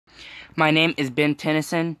My name is Ben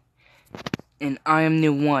Tennyson, and I am the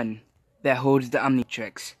one that holds the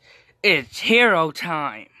Omnitrix. It's hero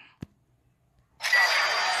time!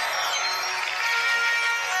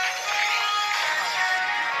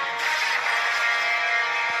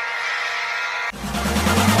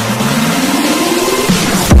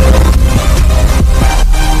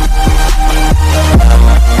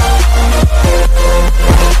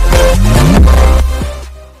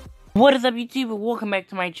 What is up, YouTube? Welcome back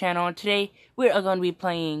to my channel. And today we are going to be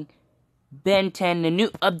playing Ben 10, the new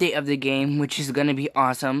update of the game, which is going to be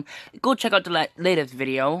awesome. Go check out the latest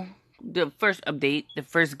video, the first update, the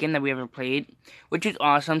first game that we ever played, which is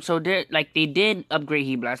awesome. So they did upgrade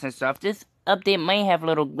heatblast and stuff. This update might have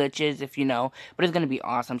little glitches, if you know, but it's going to be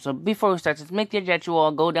awesome. So before we start, just make sure that you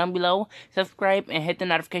all go down below, subscribe, and hit the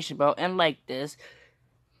notification bell, and like this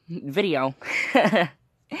video.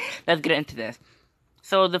 Let's get into this.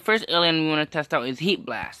 So the first alien we want to test out is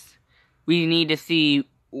heatblast. We need to see,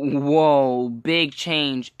 whoa, big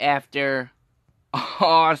change after,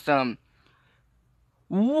 awesome.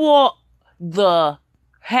 What the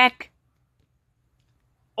heck?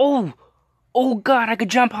 Oh god, I could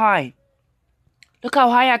jump high. Look how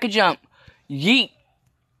high I could jump. Yeet.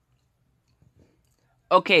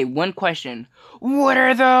 Okay, one question. What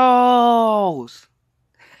are those?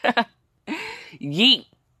 Yeet.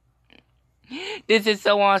 This is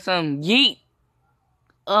so awesome. Yeet.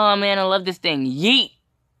 Oh man, I love this thing. Yeet.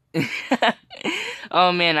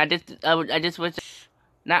 Oh man, I just wish.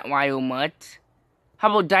 Not Wild Mutt. How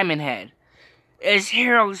about Diamond Head? It's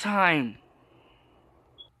hero time.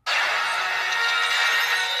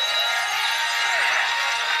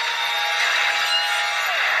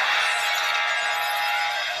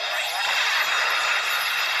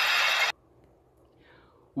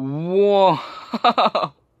 Whoa.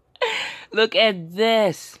 Look at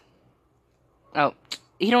this. Oh,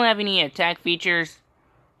 he don't have any attack features.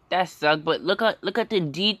 That sucks, but look at the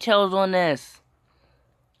details on this.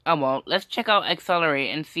 Oh well, let's check out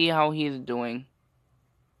Accelerate and see how he's doing.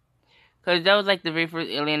 Cause that was like the very first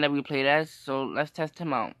alien that we played as, so let's test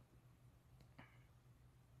him out.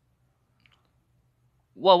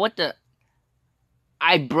 Whoa, what the?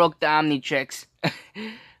 I broke the Omnitrix.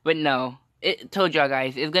 But no. It told y'all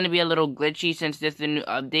guys, it's gonna be a little glitchy since this is a new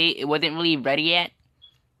update. It wasn't really ready yet,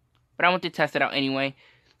 but I want to test it out anyway.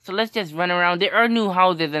 So let's just run around. There are new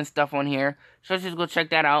houses and stuff on here, so let's just go check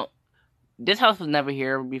that out. This house was never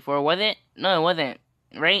here before, was it? No, it wasn't.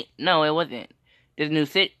 Right? No, it wasn't. There's new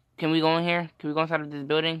sit. Can we go in here? Can we go inside of this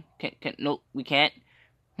building? Nope, we can't.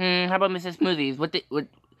 How about Mrs. Smoothies? What?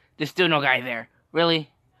 There's still no guy there. Really?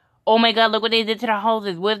 Oh my God! Look what they did to the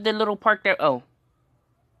houses. Where's the little park there? Oh.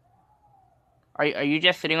 Are you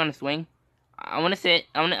just sitting on a swing? I wanna sit.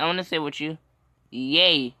 I wanna sit with you.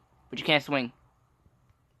 Yay! But you can't swing.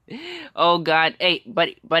 Oh God! Hey,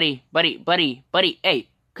 buddy! Hey,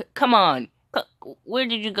 come on! Where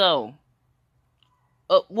did you go?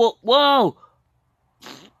 Whoa!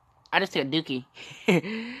 I just took a dookie.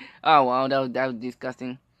 Oh wow, that was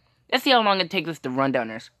disgusting. Let's see how long it takes us to run down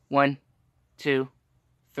this. 1, 2,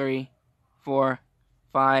 3, 4,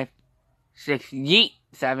 5, 6. Yeet!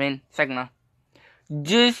 7. Second off.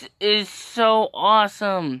 This is so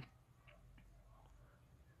awesome.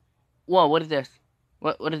 Whoa, what is this?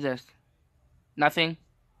 What is this? Nothing?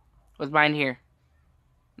 What's behind here?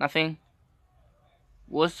 Nothing?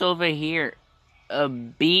 What's over here? A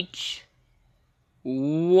beach?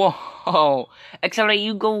 Whoa! Accelerate,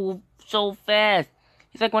 you go so fast.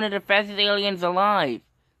 He's like one of the fastest aliens alive.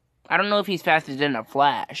 I don't know if he's faster than a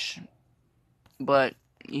Flash, but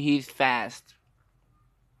he's fast.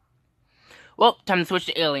 Well, time to switch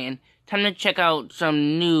to alien. Time to check out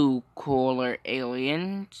some new, cooler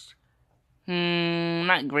aliens.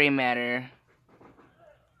 Not gray matter.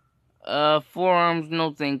 Forearms,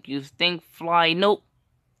 no thank you. Stink fly, nope.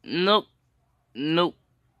 Nope.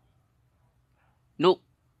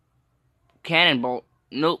 Cannonball,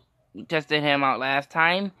 nope. We tested him out last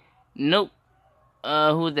time. Nope.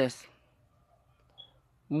 Who's this?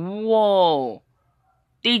 Whoa.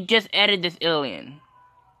 They just added this alien.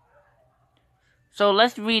 So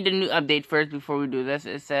let's read the new update first before we do this.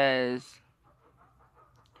 It says,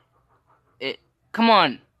 come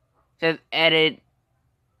on. It says added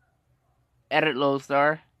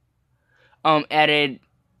Lodestar. Added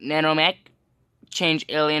Nanomech. Change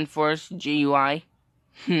Alien Force GUI.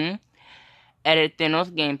 Edit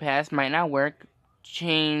Thanos Game Pass. Might not work.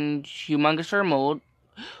 Change Humongosaur mode.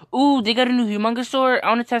 Ooh, they got a new Humongosaur. I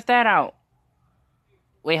want to test that out.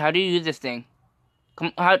 Wait, how do you use this thing?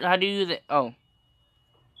 How do you use it? Oh.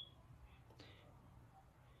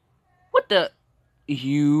 What the?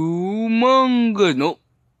 Humongous. Nope.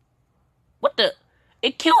 What the?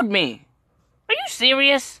 It killed me. Are you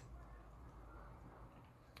serious?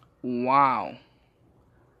 Wow.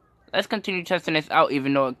 Let's continue testing this out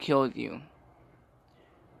even though it kills you.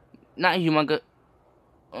 Not humongous.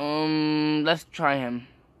 Let's try him.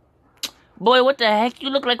 Boy, what the heck? You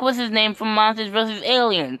look like what's his name from Monsters vs.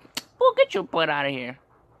 Aliens. Boy, get your butt out of here.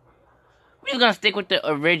 We're just gonna stick with the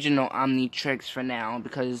original Omnitrix for now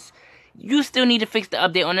because you still need to fix the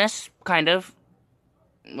update on this, kind of.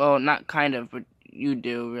 Well, not kind of, but you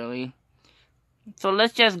do, really. So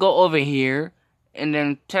let's just go over here and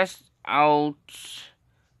then test out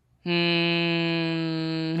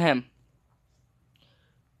him.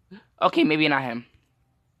 Okay, maybe not him.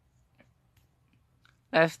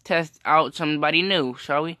 Let's test out somebody new,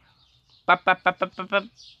 shall we? Bop, bop, bop, bop, bop, bop.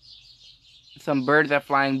 Some birds are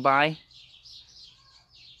flying by.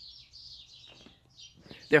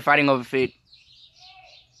 They're fighting over food.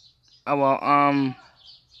 Oh well,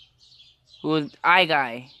 who's Eye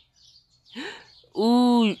Guy?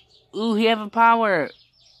 Ooh, he have a power.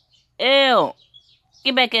 Ew,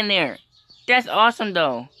 get back in there. That's awesome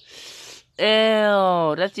though.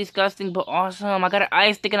 Ew, that's disgusting but awesome. I got an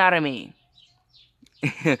eye sticking out of me.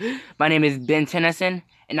 My name is Ben Tennyson,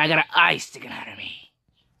 and I got an eye sticking out of me.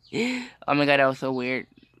 Oh my god, that was so weird.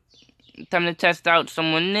 Time to test out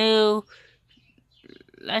someone new.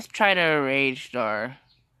 Let's try the Rage Star.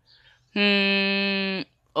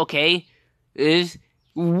 Okay. Is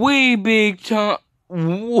way big time.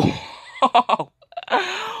 Whoa.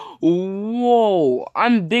 Whoa.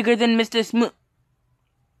 I'm bigger than Mr. Smooth.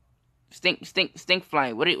 Stink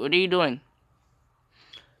fly. What are you doing?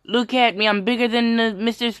 Look at me. I'm bigger than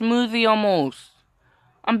Mr. Smoothie almost.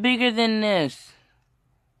 I'm bigger than this.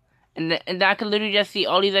 And I could literally just see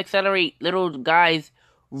all these accelerate little guys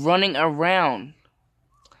running around.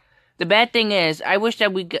 The bad thing is, I wish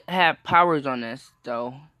that we could have powers on this,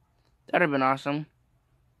 though. That would have been awesome.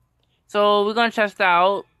 So, we're going to test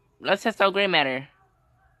out. Let's test out Gray Matter.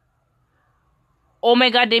 Oh my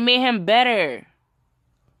god, they made him better.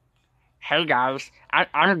 Hey guys,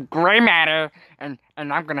 I'm Gray Matter, and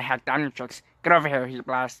I'm going to hack the Omnitrix. Get over here,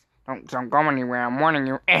 heatblast. Don't go anywhere, I'm warning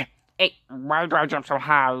you. Hey, why do I jump so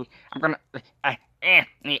high? I'm gonna... I'm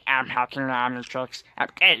hacking the Omnitrix. I'm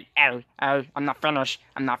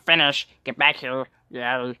not finished. Get back here.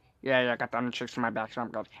 Yeah, I got the Omnitrix in my back, so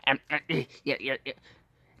I'm good. Yeah.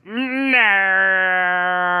 No!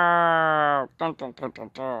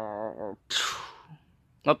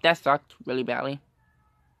 Nope, that sucked really badly.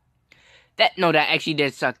 That actually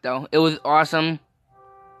did suck, though. It was awesome.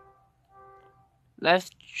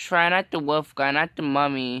 Let's try not the wolf guy, not the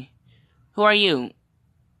mummy. Who are you?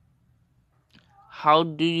 How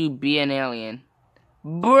do you be an alien?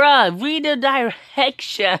 Bruh, read the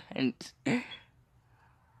directions.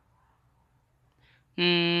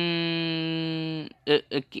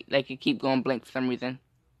 Like it keep going blank for some reason.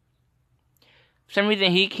 For some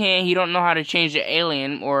reason he don't know how to change the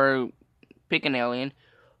alien or pick an alien.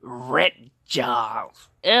 Red jaws.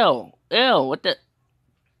 Ew, what the?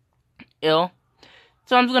 Ew.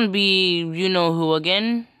 So I'm just gonna be you know who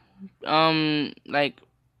again. Like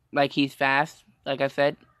he's fast. Like I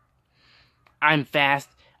said, I'm fast.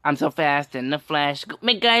 I'm so fast in the flash.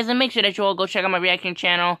 Guys, and make sure that you all go check out my reaction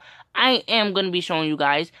channel. I am going to be showing you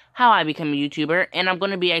guys how I become a YouTuber, and I'm going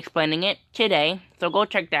to be explaining it today. So go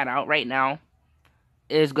check that out right now.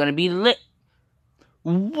 It's going to be lit.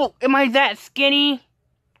 Whoa, am I that skinny?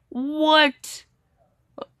 What?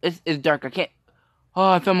 It's dark. I can't.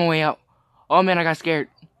 Oh, I fell my way out. Oh man, I got scared.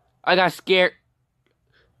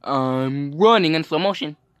 I'm running in slow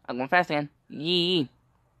motion. I'm going fast again. Yee.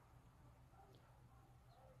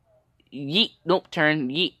 Nope, turn.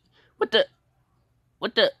 Yeet. What the?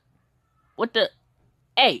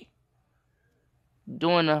 Hey!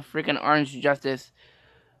 Doing a freaking orange justice.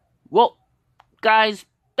 Well, guys,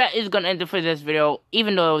 that is gonna end it for this video.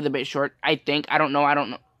 Even though it was a bit short, I think. I don't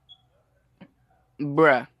know.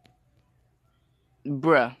 Bruh.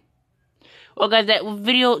 Well, guys,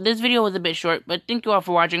 this video was a bit short, but thank you all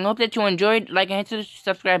for watching. Hope that you enjoyed. Like and hit the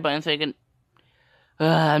subscribe button so you can...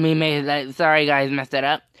 sorry, guys, messed that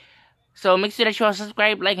up. So make sure that you all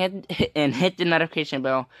subscribe, like, and hit the notification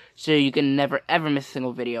bell so you can never, ever miss a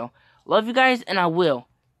single video. Love you guys, and I will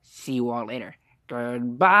see you all later.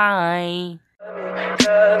 Goodbye.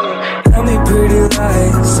 Tell me pretty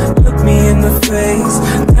lies, look me in the face.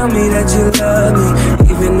 Tell me that you love me,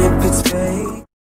 even if it's fake.